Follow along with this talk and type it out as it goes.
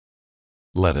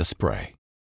Let us pray.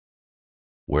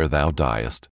 Where thou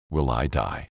diest, will I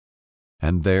die,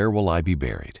 and there will I be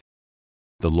buried.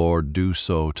 The Lord do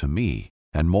so to me,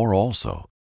 and more also,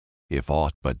 if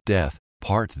aught but death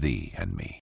part thee and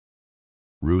me.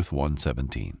 Ruth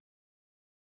 1:17.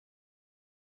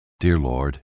 Dear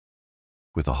Lord,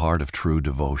 with a heart of true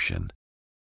devotion,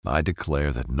 I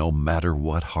declare that no matter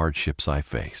what hardships I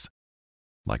face,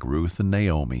 like Ruth and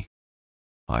Naomi,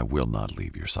 I will not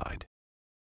leave your side.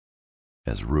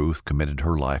 As Ruth committed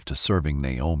her life to serving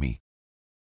Naomi,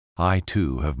 I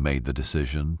too have made the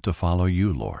decision to follow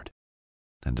you, Lord,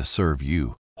 and to serve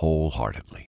you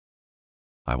wholeheartedly.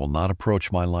 I will not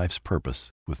approach my life's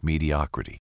purpose with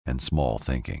mediocrity and small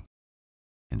thinking.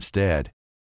 Instead,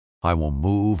 I will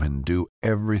move and do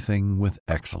everything with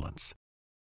excellence,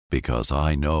 because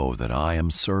I know that I am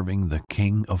serving the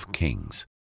King of Kings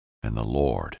and the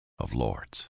Lord of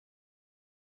Lords.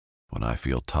 When I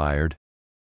feel tired,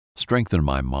 strengthen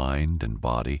my mind and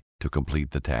body to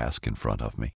complete the task in front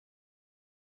of me.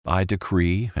 I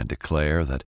decree and declare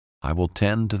that I will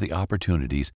tend to the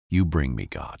opportunities you bring me,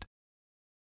 God.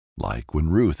 Like when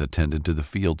Ruth attended to the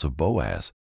fields of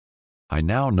Boaz, I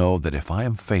now know that if I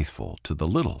am faithful to the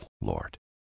little, Lord,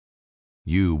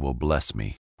 you will bless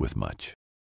me with much.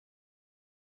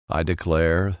 I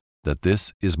declare that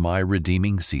this is my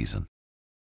redeeming season.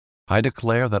 I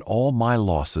declare that all my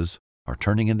losses are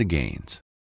turning into gains.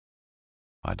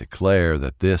 I declare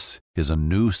that this is a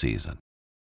new season,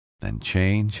 and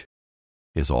change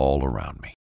is all around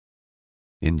me.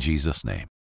 In Jesus' name,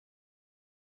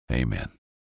 amen.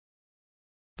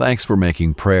 Thanks for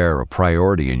making prayer a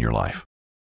priority in your life.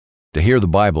 To hear the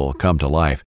Bible come to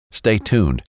life, stay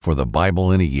tuned for the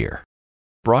Bible in a Year.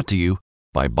 Brought to you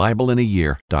by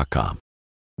BibleInAYear.com.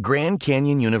 Grand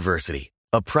Canyon University,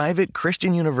 a private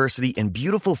Christian university in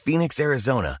beautiful Phoenix,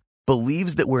 Arizona,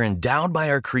 believes that we're endowed by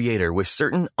our Creator with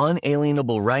certain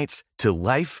unalienable rights to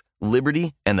life,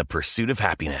 liberty, and the pursuit of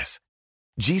happiness.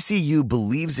 GCU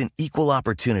believes in equal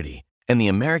opportunity, and the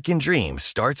American dream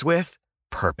starts with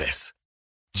purpose.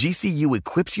 GCU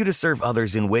equips you to serve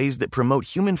others in ways that promote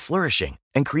human flourishing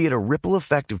and create a ripple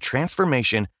effect of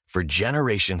transformation for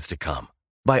generations to come.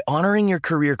 By honoring your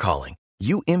career calling,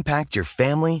 you impact your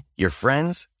family, your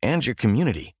friends, and your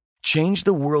community. Change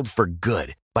the world for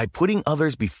good by putting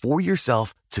others before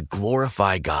yourself to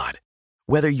glorify God.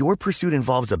 Whether your pursuit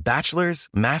involves a bachelor's,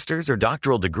 master's, or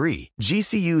doctoral degree,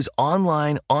 GCU's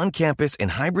online, on-campus,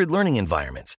 and hybrid learning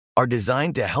environments are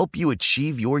designed to help you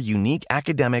achieve your unique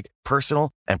academic,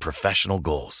 personal, and professional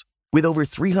goals. With over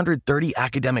 330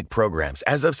 academic programs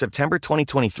as of September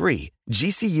 2023,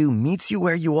 GCU meets you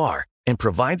where you are and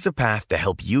provides a path to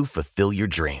help you fulfill your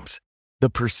dreams. The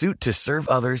pursuit to serve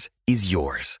others is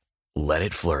yours. Let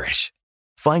it flourish.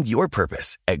 Find your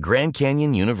purpose at Grand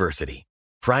Canyon University.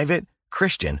 Private,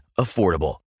 Christian,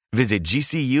 affordable. Visit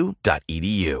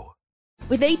gcu.edu.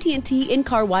 With AT&T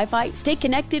in-car Wi-Fi, stay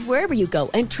connected wherever you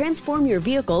go and transform your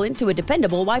vehicle into a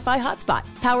dependable Wi-Fi hotspot.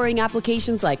 Powering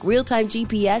applications like real-time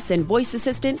GPS and voice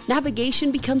assistant,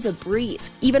 navigation becomes a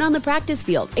breeze. Even on the practice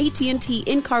field, AT&T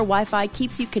in-car Wi-Fi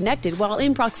keeps you connected while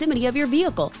in proximity of your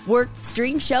vehicle. Work,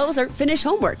 stream shows, or finish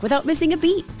homework without missing a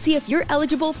beat. See if you're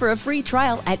eligible for a free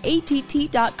trial at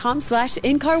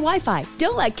att.com/in-car Wi-Fi.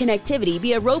 Don't let connectivity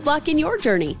be a roadblock in your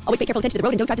journey. Always pay careful attention to the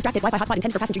road and don't drive distracted. Wi-Fi hotspot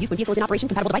intended for passenger use when vehicle is in operation.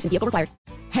 Compatible device and vehicle required.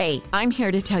 Hey, I'm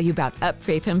here to tell you about Up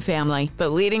Faith and Family, the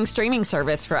leading streaming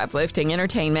service for uplifting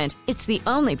entertainment. It's the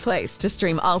only place to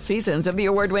stream all seasons of the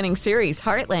award-winning series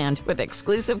Heartland with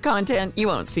exclusive content you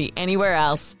won't see anywhere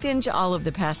else. Binge all of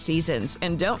the past seasons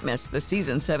and don't miss the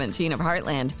season 17 of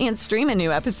Heartland and stream a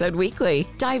new episode weekly.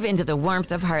 Dive into the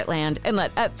warmth of Heartland and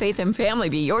let Up Faith and Family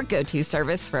be your go-to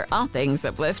service for all things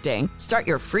uplifting. Start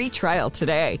your free trial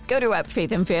today. Go to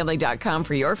upfaithandfamily.com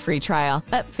for your free trial.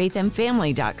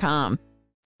 upfaithandfamily.com.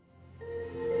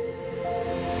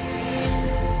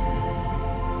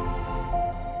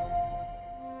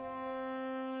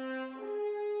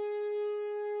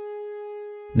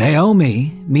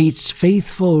 Naomi meets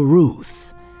faithful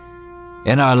Ruth.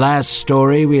 In our last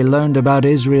story, we learned about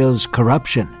Israel's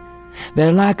corruption.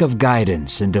 Their lack of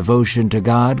guidance and devotion to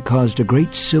God caused a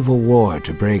great civil war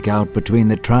to break out between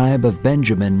the tribe of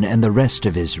Benjamin and the rest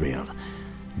of Israel.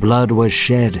 Blood was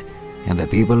shed, and the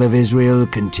people of Israel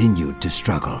continued to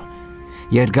struggle.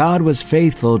 Yet God was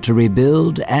faithful to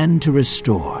rebuild and to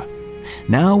restore.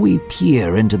 Now we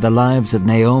peer into the lives of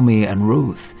Naomi and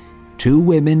Ruth, two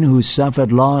women who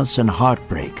suffered loss and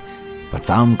heartbreak, but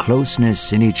found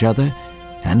closeness in each other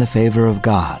and the favor of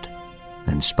God,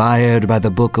 inspired by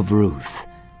the book of Ruth.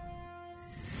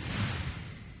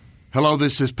 Hello,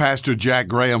 this is Pastor Jack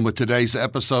Graham with today's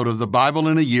episode of the Bible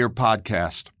in a Year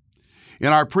podcast. In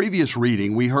our previous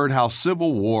reading, we heard how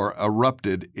civil war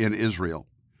erupted in Israel.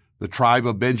 The tribe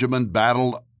of Benjamin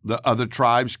battled the other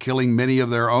tribes, killing many of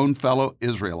their own fellow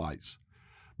Israelites.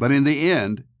 But in the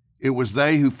end, it was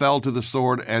they who fell to the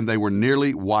sword, and they were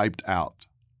nearly wiped out.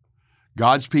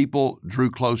 God's people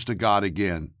drew close to God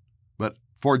again, but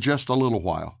for just a little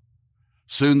while.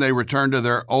 Soon they returned to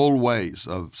their old ways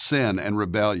of sin and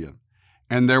rebellion,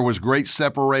 and there was great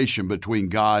separation between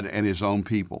God and His own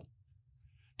people.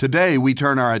 Today, we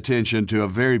turn our attention to a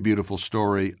very beautiful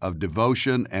story of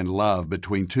devotion and love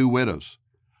between two widows,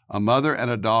 a mother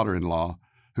and a daughter-in-law,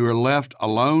 who are left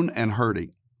alone and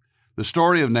hurting. The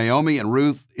story of Naomi and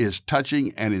Ruth is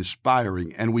touching and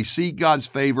inspiring, and we see God's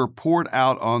favor poured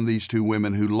out on these two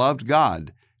women who loved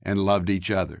God and loved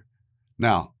each other.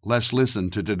 Now, let's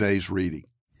listen to today's reading.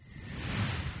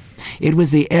 It was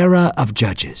the era of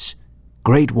judges.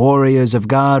 Great warriors of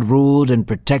God ruled and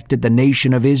protected the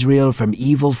nation of Israel from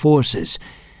evil forces.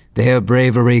 Their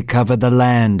bravery covered the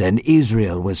land, and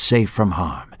Israel was safe from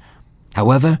harm.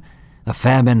 However, a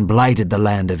famine blighted the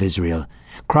land of Israel.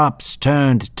 Crops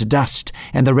turned to dust,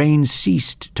 and the rain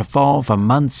ceased to fall for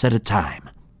months at a time.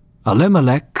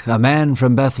 Elimelech, a man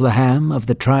from Bethlehem of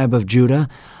the tribe of Judah,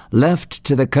 left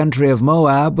to the country of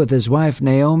Moab with his wife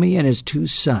Naomi and his 2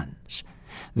 sons.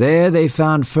 There they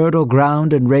found fertile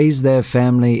ground and raised their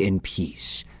family in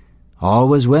peace. All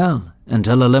was well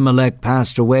until Elimelech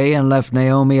passed away and left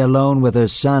Naomi alone with her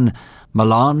son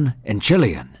Mahlon and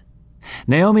Chilion.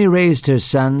 Naomi raised her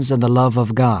sons in the love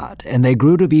of God, and they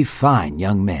grew to be fine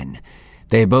young men.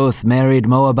 They both married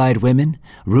Moabite women,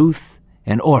 Ruth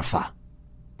and Orpah.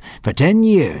 For 10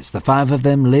 years the 5 of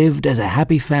them lived as a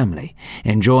happy family,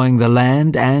 enjoying the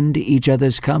land and each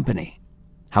other's company.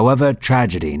 However,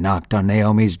 tragedy knocked on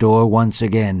Naomi's door once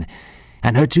again,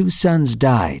 and her 2 sons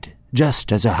died, just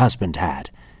as her husband had.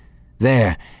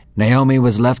 There, Naomi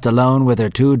was left alone with her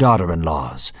 2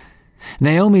 daughter-in-laws.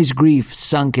 Naomi's grief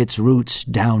sunk its roots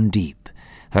down deep.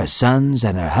 Her sons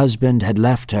and her husband had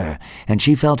left her, and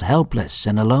she felt helpless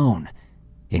and alone.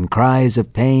 In cries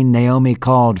of pain, Naomi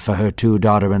called for her 2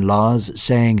 daughter-in-laws,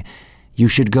 saying, "You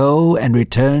should go and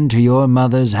return to your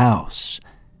mother's house.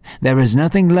 There is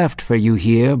nothing left for you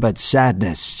here but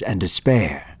sadness and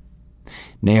despair."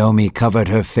 Naomi covered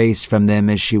her face from them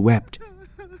as she wept.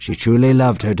 She truly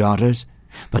loved her daughters,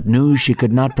 but knew she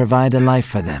could not provide a life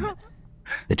for them.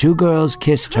 The 2 girls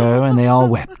kissed her, and they all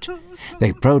wept.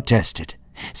 They protested,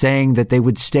 saying that they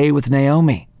would stay with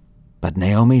Naomi. But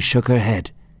Naomi shook her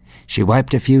head. She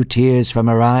wiped a few tears from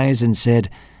her eyes and said,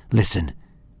 "Listen,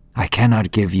 I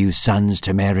cannot give you sons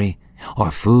to marry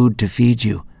or food to feed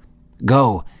you.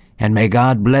 Go, and may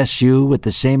God bless you with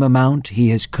the same amount He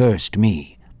has cursed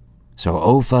me." So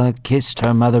Orpah kissed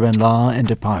her mother-in-law and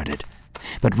departed.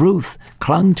 But Ruth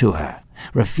clung to her,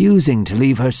 refusing to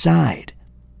leave her side.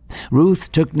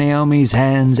 Ruth took Naomi's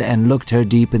hands and looked her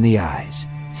deep in the eyes.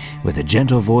 With a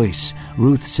gentle voice,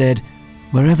 Ruth said,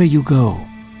 "Wherever you go,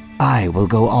 I will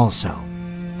go also.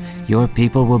 Your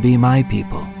people will be my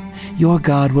people. Your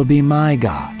God will be my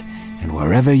God. And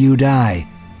wherever you die,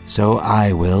 so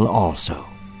I will also."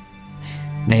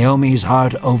 Naomi's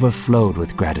heart overflowed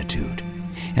with gratitude,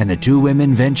 and the 2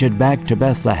 women ventured back to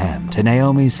Bethlehem, to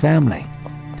Naomi's family.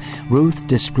 Ruth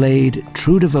displayed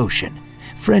true devotion,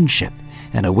 friendship,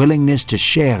 and a willingness to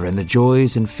share in the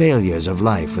joys and failures of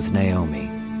life with Naomi.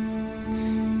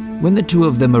 When the 2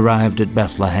 of them arrived at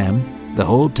Bethlehem, the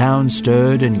whole town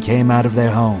stirred and came out of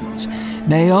their homes.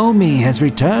 "Naomi has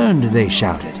returned," they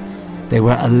shouted. They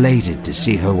were elated to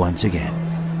see her once again.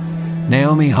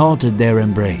 Naomi halted their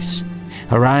embrace.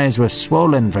 Her eyes were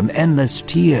swollen from endless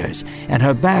tears, and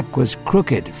her back was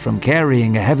crooked from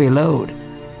carrying a heavy load.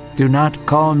 "Do not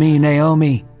call me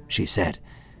Naomi," she said.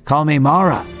 "Call me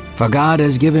Mara, for God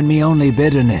has given me only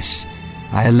bitterness.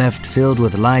 I left filled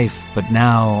with life, but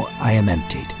now I am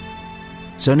emptied."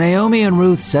 So Naomi and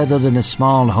Ruth settled in a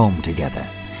small home together,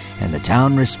 and the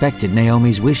town respected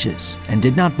Naomi's wishes and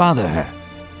did not bother her.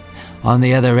 On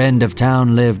the other end of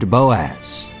town lived Boaz.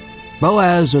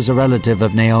 Boaz was a relative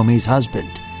of Naomi's husband.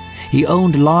 He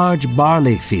owned large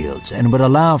barley fields and would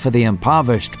allow for the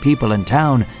impoverished people in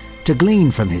town to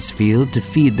glean from his field to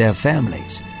feed their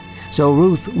families. So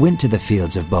Ruth went to the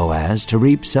fields of Boaz to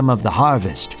reap some of the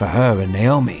harvest for her and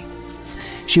Naomi.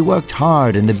 She worked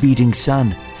hard in the beating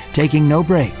sun, taking no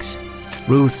breaks.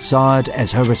 Ruth saw it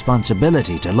as her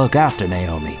responsibility to look after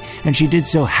Naomi, and she did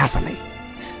so happily.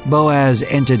 Boaz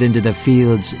entered into the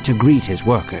fields to greet his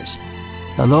workers.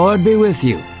 "The Lord be with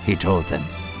you," he told them.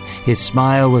 His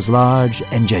smile was large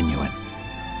and genuine.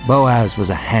 Boaz was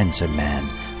a handsome man,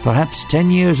 perhaps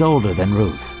 10 years older than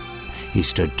Ruth. He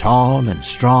stood tall and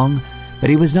strong, but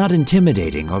he was not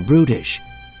intimidating or brutish.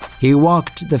 He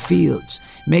walked the fields,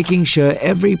 making sure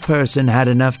every person had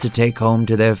enough to take home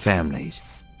to their families.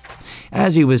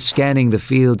 As he was scanning the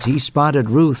fields, he spotted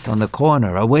Ruth on the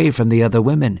corner, away from the other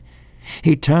women.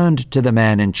 He turned to the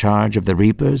man in charge of the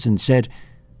reapers and said,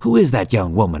 "Who is that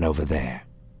young woman over there?"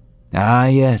 "Ah,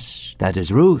 yes, that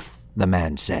is Ruth," the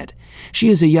man said. "She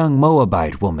is a young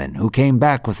Moabite woman who came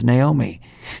back with Naomi.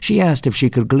 She asked if she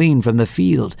could glean from the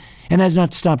field and has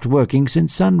not stopped working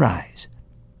since sunrise."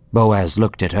 Boaz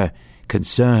looked at her,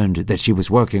 concerned that she was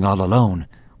working all alone.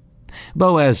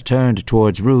 Boaz turned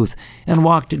towards Ruth and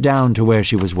walked down to where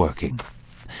she was working.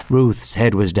 Ruth's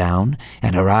head was down,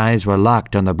 and her eyes were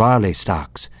locked on the barley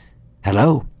stalks.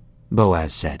 "Hello,"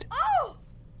 Boaz said. Oh!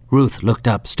 Ruth looked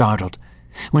up, startled.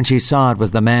 When she saw it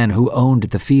was the man who owned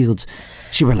the fields,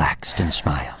 she relaxed and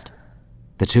smiled.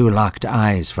 The two locked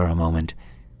eyes for a moment.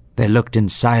 They looked in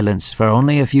silence for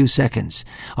only a few seconds,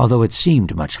 although it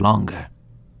seemed much longer.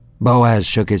 Boaz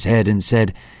shook his head and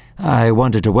said, "I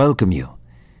wanted to welcome you.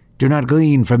 Do not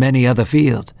glean from any other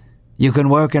field. You can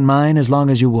work in mine as long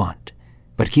as you want,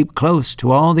 but keep close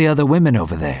to all the other women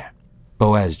over there."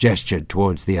 Boaz gestured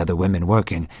towards the other women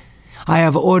working. "I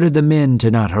have ordered the men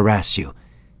to not harass you.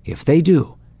 If they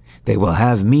do, they will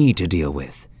have me to deal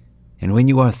with. And when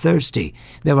you are thirsty,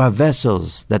 there are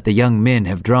vessels that the young men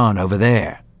have drawn over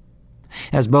there."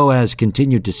 As Boaz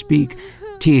continued to speak,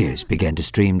 tears began to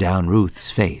stream down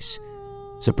Ruth's face.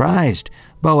 Surprised,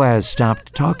 Boaz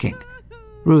stopped talking.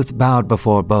 Ruth bowed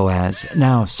before Boaz,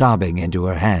 now sobbing into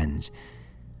her hands.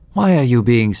 "Why are you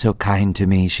being so kind to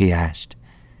me?" she asked.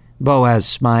 Boaz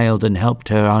smiled and helped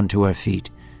her onto her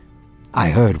feet. "I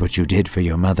heard what you did for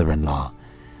your mother-in-law.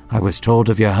 I was told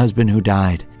of your husband who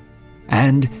died,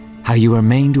 and how you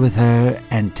remained with her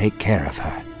and take care of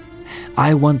her.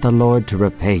 I want the Lord to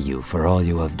repay you for all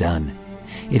you have done.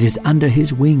 It is under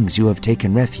his wings you have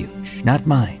taken refuge, not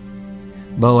mine."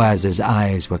 Boaz's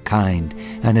eyes were kind,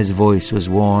 and his voice was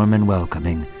warm and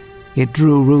welcoming. It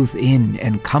drew Ruth in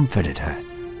and comforted her.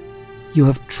 "You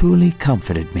have truly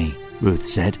comforted me," Ruth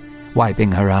said,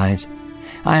 wiping her eyes.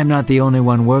 "I am not the only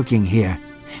one working here,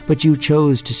 but you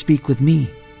chose to speak with me."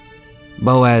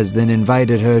 Boaz then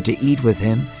invited her to eat with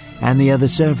him and the other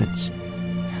servants.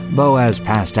 Boaz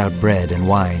passed out bread and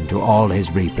wine to all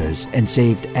his reapers and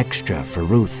saved extra for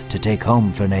Ruth to take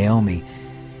home for Naomi.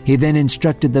 He then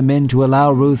instructed the men to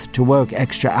allow Ruth to work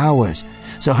extra hours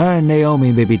so her and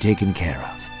Naomi may be taken care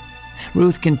of.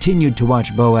 Ruth continued to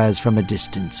watch Boaz from a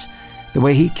distance. The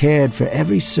way he cared for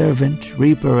every servant,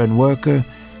 reaper, and worker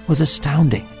was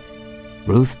astounding.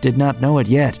 Ruth did not know it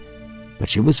yet, but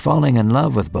she was falling in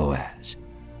love with Boaz.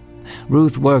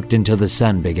 Ruth worked until the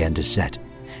sun began to set.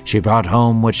 She brought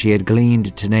home what she had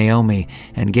gleaned to Naomi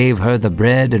and gave her the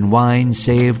bread and wine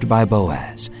saved by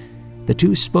Boaz. The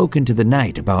two spoke into the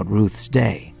night about Ruth's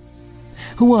day.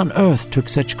 "Who on earth took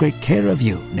such great care of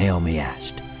you?" Naomi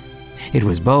asked. "It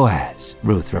was Boaz,"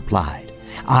 Ruth replied,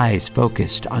 eyes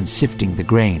focused on sifting the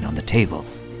grain on the table.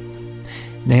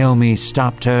 Naomi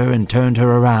stopped her and turned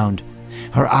her around.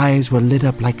 Her eyes were lit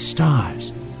up like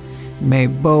stars. "May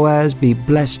Boaz be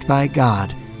blessed by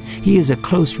God. He is a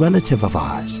close relative of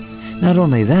ours. Not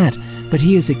only that, but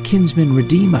he is a kinsman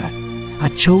redeemer, a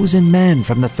chosen man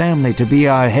from the family to be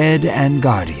our head and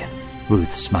guardian."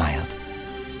 Ruth smiled.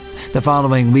 The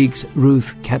following weeks,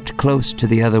 Ruth kept close to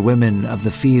the other women of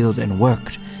the field and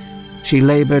worked. She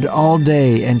labored all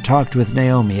day and talked with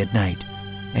Naomi at night.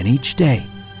 And each day,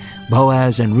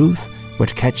 Boaz and Ruth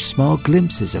would catch small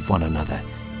glimpses of one another,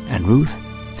 and Ruth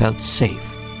felt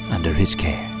safe under his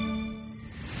care.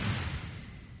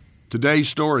 Today's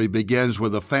story begins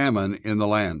with a famine in the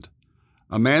land.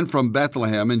 A man from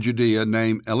Bethlehem in Judea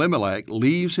named Elimelech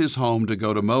leaves his home to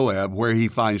go to Moab, where he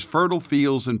finds fertile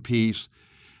fields and peace,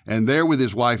 and there with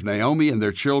his wife Naomi and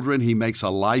their children, he makes a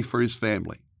life for his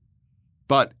family.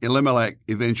 But Elimelech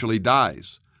eventually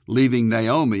dies, leaving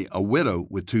Naomi a widow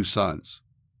with 2 sons.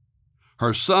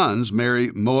 Her sons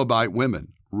marry Moabite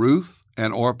women, Ruth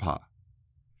and Orpah.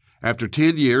 After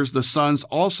 10 years, the sons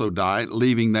also die,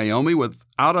 leaving Naomi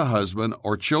without a husband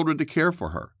or children to care for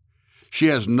her. She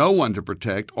has no one to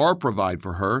protect or provide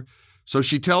for her, so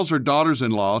she tells her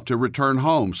daughters-in-law to return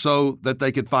home so that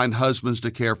they could find husbands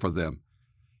to care for them.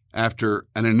 After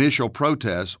an initial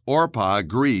protest, Orpah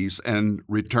agrees and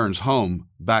returns home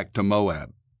back to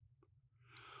Moab.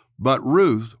 But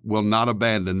Ruth will not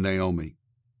abandon Naomi.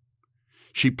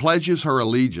 She pledges her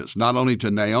allegiance not only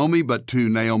to Naomi, but to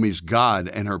Naomi's God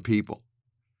and her people.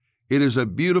 It is a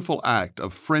beautiful act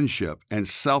of friendship and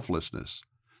selflessness,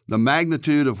 the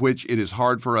magnitude of which it is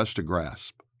hard for us to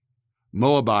grasp.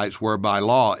 Moabites were by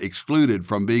law excluded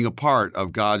from being a part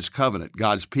of God's covenant,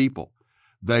 God's people,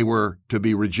 they were to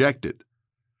be rejected.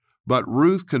 But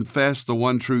Ruth confessed the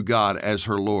one true God as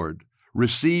her Lord,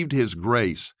 received his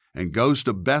grace, and goes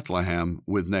to Bethlehem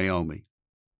with Naomi.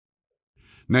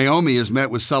 Naomi is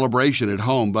met with celebration at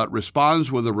home, but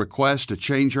responds with a request to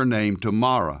change her name to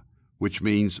Mara, which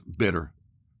means bitter.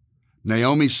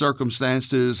 Naomi's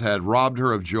circumstances had robbed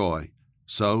her of joy,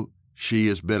 so she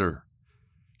is bitter.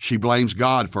 She blames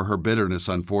God for her bitterness,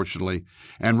 unfortunately,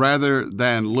 and rather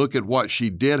than look at what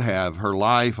she did have, her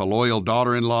life, a loyal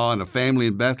daughter-in-law, and a family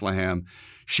in Bethlehem,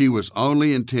 she was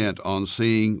only intent on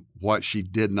seeing what she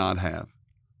did not have.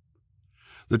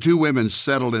 The two women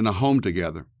settled in a home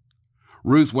together.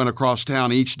 Ruth went across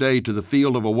town each day to the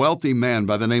field of a wealthy man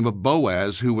by the name of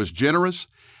Boaz, who was generous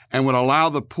and would allow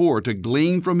the poor to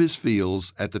glean from his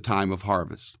fields at the time of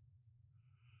harvest.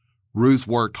 Ruth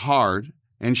worked hard,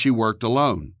 and she worked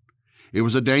alone. It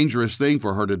was a dangerous thing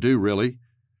for her to do, really.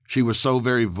 She was so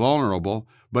very vulnerable,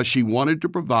 but she wanted to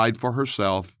provide for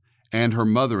herself and her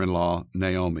mother-in-law,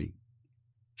 Naomi.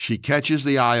 She catches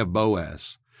the eye of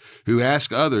Boaz, who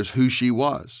asked others who she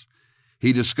was.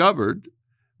 He discovered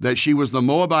that she was the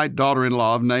Moabite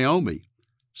daughter-in-law of Naomi.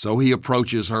 So he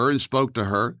approaches her and spoke to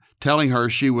her, telling her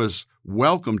she was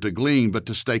welcome to glean, but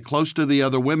to stay close to the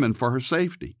other women for her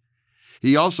safety.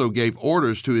 He also gave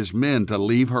orders to his men to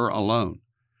leave her alone.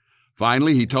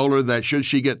 Finally, he told her that should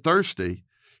she get thirsty,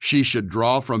 she should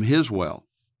draw from his well.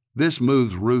 This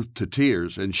moves Ruth to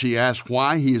tears, and she asks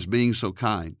why he is being so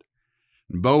kind.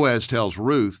 Boaz tells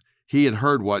Ruth he had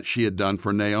heard what she had done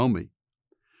for Naomi.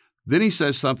 Then he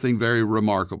says something very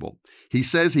remarkable. He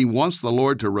says he wants the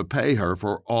Lord to repay her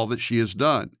for all that she has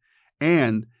done,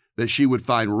 and that she would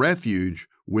find refuge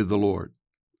with the Lord.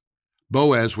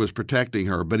 Boaz was protecting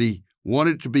her, but he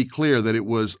wanted to be clear that it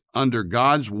was under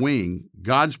God's wing,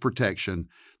 God's protection,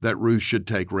 that Ruth should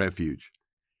take refuge.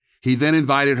 He then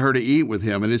invited her to eat with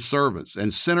him and his servants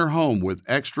and sent her home with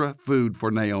extra food for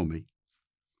Naomi.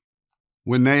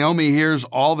 When Naomi hears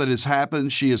all that has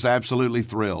happened, she is absolutely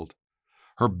thrilled.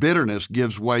 Her bitterness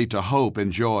gives way to hope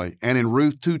and joy, and in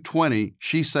Ruth 2:20,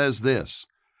 she says this,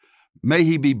 "May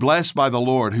he be blessed by the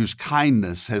Lord, whose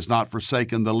kindness has not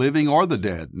forsaken the living or the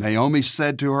dead." Naomi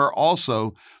said to her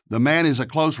also, "The man is a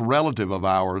close relative of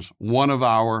ours, one of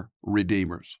our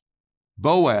redeemers."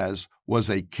 Boaz was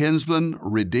a kinsman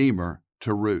redeemer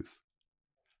to Ruth.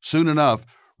 Soon enough,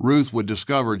 Ruth would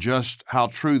discover just how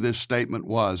true this statement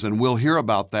was, and we'll hear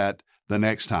about that the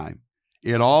next time.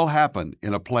 It all happened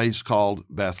in a place called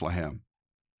Bethlehem.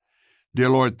 Dear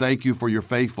Lord, thank you for your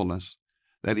faithfulness,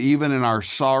 that even in our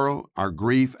sorrow, our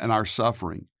grief, and our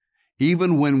suffering,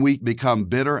 even when we become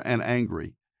bitter and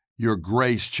angry, your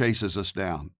grace chases us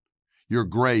down. Your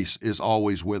grace is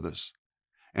always with us,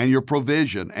 and your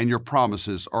provision and your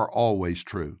promises are always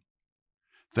true.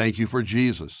 Thank you for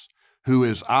Jesus, who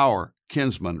is our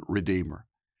kinsman redeemer,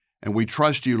 and we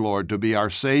trust you, Lord, to be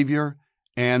our Savior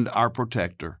and our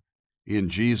protector. In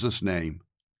Jesus' name,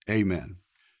 amen.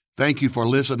 Thank you for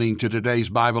listening to today's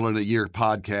Bible in a Year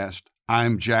podcast.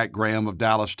 I'm Jack Graham of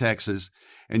Dallas, Texas,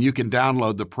 and you can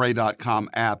download the Pray.com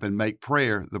app and make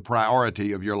prayer the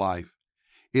priority of your life.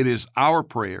 It is our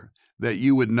prayer that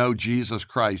you would know Jesus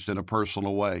Christ in a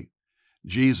personal way.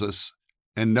 Jesus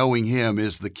and knowing him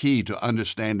is the key to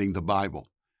understanding the Bible.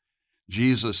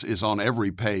 Jesus is on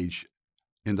every page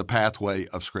in the pathway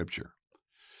of Scripture.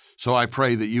 So I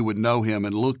pray that you would know him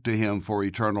and look to him for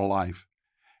eternal life.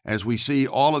 As we see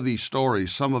all of these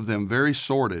stories, some of them very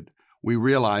sordid, we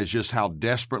realize just how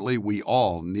desperately we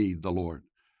all need the Lord.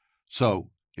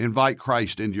 So invite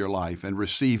Christ into your life and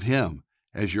receive him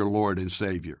as your Lord and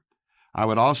Savior. I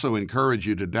would also encourage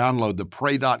you to download the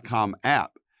Pray.com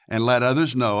app and let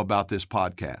others know about this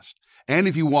podcast. And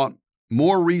if you want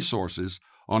more resources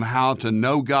on how to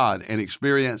know God and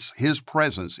experience his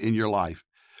presence in your life,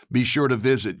 be sure to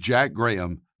visit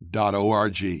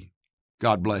jackgraham.org.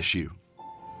 God bless you.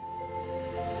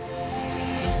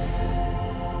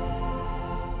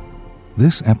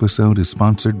 This episode is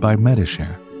sponsored by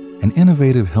Medishare, an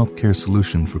innovative healthcare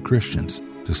solution for Christians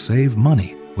to save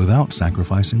money without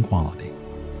sacrificing quality.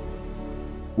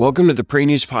 Welcome to the Pray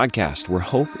News Podcast, where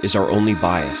hope is our only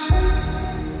bias.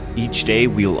 Each day,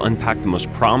 we will unpack the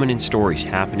most prominent stories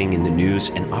happening in the news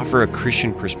and offer a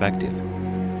Christian perspective.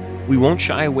 We won't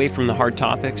shy away from the hard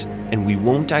topics, and we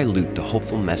won't dilute the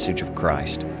hopeful message of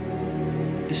Christ.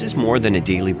 This is more than a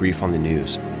daily brief on the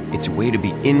news. It's a way to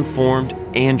be informed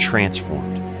and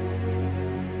transformed.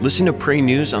 Listen to Pray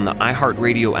News on the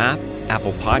iHeartRadio app,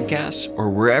 Apple Podcasts, or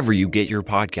wherever you get your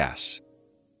podcasts.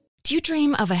 Do you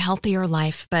dream of a healthier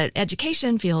life, but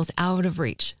education feels out of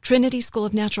reach? Trinity School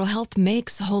of Natural Health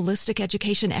makes holistic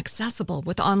education accessible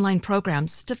with online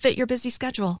programs to fit your busy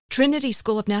schedule. Trinity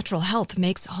School of Natural Health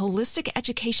makes holistic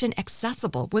education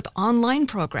accessible with online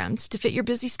programs to fit your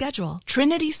busy schedule.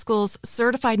 Trinity School's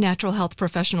Certified Natural Health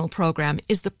Professional Program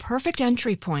is the perfect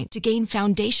entry point to gain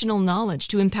foundational knowledge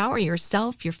to empower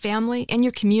yourself, your family, and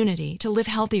your community to live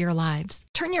healthier lives.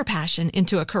 Turn your passion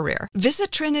into a career.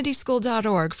 Visit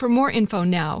trinityschool.org for more info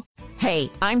now. Hey,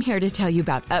 I'm here to tell you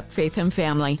about Up Faith and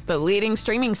Family, the leading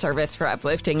streaming service for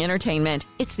uplifting entertainment.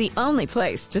 It's the only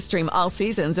place to stream all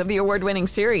seasons of the award-winning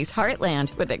series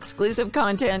Heartland with exclusive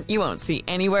content you won't see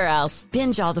anywhere else.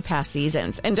 Binge all the past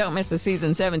seasons and don't miss the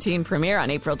season 17 premiere on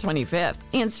April 25th.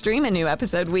 And stream a new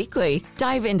episode weekly.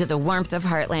 Dive into the warmth of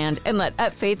Heartland and let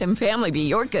Up Faith and Family be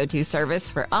your go-to service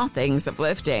for all things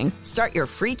uplifting. Start your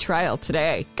free trial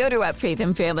today. Go to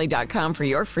upfaithandfamily.com for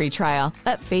your free trial.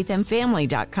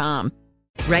 upfaithandfamily.com.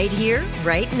 Right here,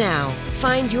 right now.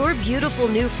 Find your beautiful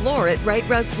new floor at Right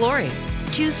Rug Flooring.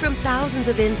 Choose from thousands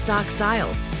of in-stock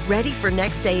styles, ready for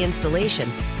next day installation,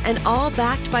 and all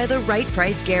backed by the right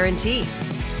price guarantee.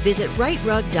 Visit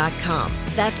rightrug.com.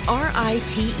 That's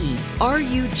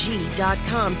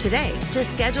RITERUG.com today to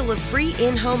schedule a free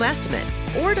in-home estimate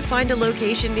or to find a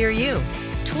location near you.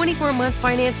 24-month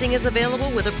financing is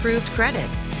available with approved credit.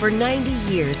 For 90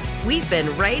 years, we've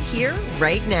been right here,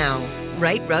 right now.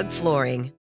 Right Rug Flooring.